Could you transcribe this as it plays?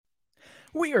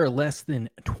We are less than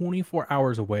 24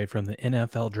 hours away from the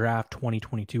NFL Draft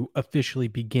 2022 officially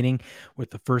beginning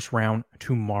with the first round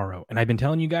tomorrow. And I've been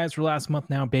telling you guys for the last month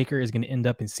now, Baker is going to end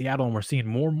up in Seattle, and we're seeing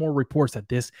more and more reports that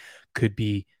this could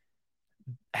be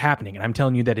happening. And I'm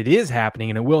telling you that it is happening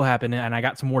and it will happen. And I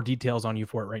got some more details on you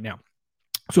for it right now.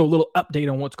 So a little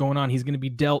update on what's going on. He's going to be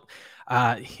dealt.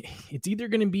 It's either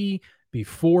going to be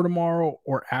before tomorrow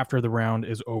or after the round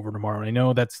is over tomorrow. And I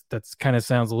know that's kind of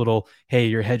sounds a little, hey,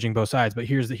 you're hedging both sides, but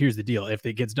here's the deal. If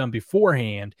it gets done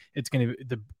beforehand, it's going to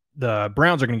the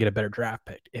Browns are going to get a better draft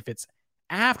pick. If it's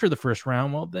after the first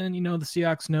round, well, then the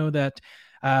Seahawks know that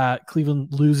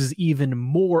Cleveland loses even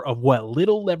more of what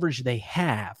little leverage they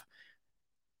have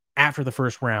after the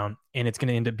first round, and it's going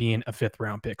to end up being a fifth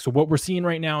round pick. So what we're seeing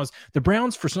right now is the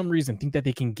Browns, for some reason, think that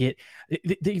they can get,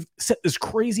 they've set this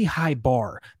crazy high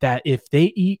bar that if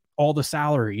they eat all the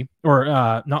salary, or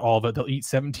not all of it, they'll eat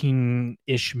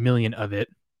 17-ish million of it.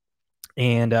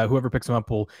 And whoever picks them up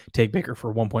will take Baker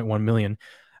for 1.1 million.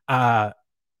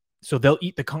 So they'll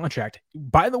eat the contract.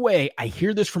 By the way, I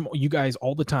hear this from you guys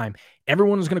all the time.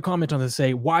 Everyone is going to comment on this and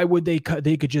say, why would they cut?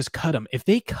 They could just cut him. If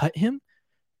they cut him,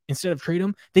 instead of trade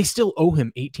him, they still owe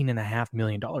him $18.5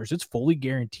 million. It's fully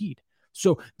guaranteed.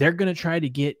 So they're going to try to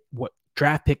get what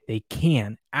draft pick they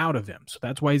can out of him. So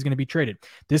that's why he's going to be traded.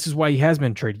 This is why he has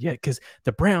been traded yet, because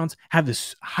the Browns have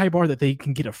this high bar that they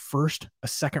can get a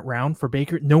second round for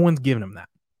Baker. No one's giving him that.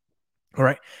 All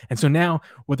right. And so now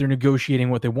what they're negotiating,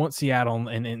 what they want Seattle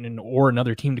and or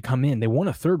another team to come in, they want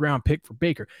a third round pick for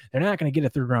Baker. They're not going to get a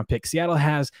third round pick. Seattle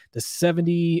has the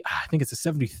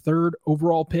 73rd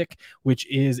overall pick, which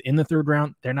is in the third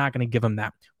round. They're not going to give them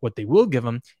that. What they will give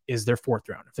them is their fourth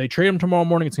round. If they trade them tomorrow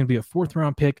morning, it's going to be a fourth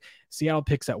round pick. Seattle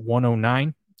picks at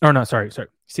 109. Or no, sorry.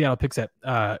 Seattle picks at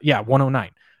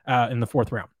 109 in the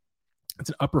fourth round. It's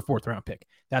an upper fourth round pick.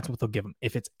 That's what they'll give him.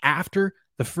 If it's after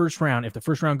the first round, if the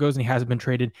first round goes and he hasn't been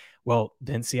traded, well,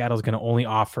 then Seattle's going to only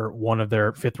offer one of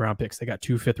their fifth round picks. They got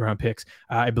 2 fifth round picks.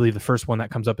 I believe the first one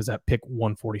that comes up is at pick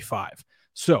 145.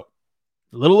 So,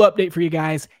 a little update for you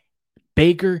guys.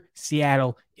 Baker,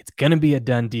 Seattle, it's going to be a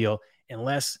done deal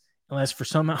unless for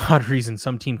some odd reason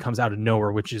some team comes out of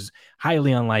nowhere, which is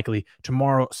highly unlikely.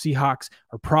 Tomorrow, Seahawks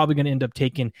are probably going to end up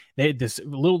taking this a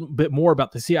little bit more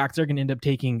about the Seahawks. They're going to end up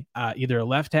taking either a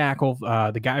left tackle,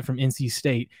 the guy from NC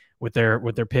State with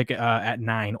their pick at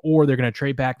 9, or they're going to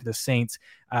trade back to the Saints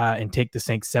and take the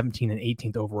Saints 17th and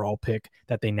 18th overall pick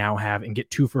that they now have and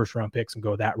get 2 first-round picks and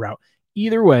go that route.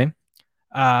 Either way,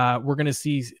 we're going to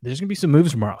see there's going to be some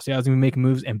moves tomorrow. Seattle's going to be making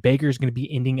moves, and Baker's going to be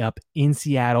ending up in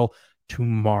Seattle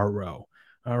tomorrow.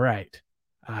 All right.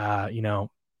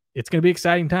 It's going to be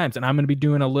exciting times, and I'm going to be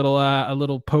doing a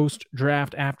little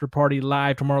post-draft after party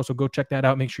live tomorrow, so go check that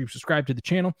out. Make sure you subscribe to the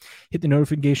channel, hit the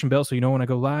notification bell so you know when I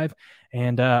go live,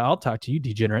 and I'll talk to you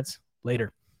degenerates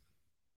later.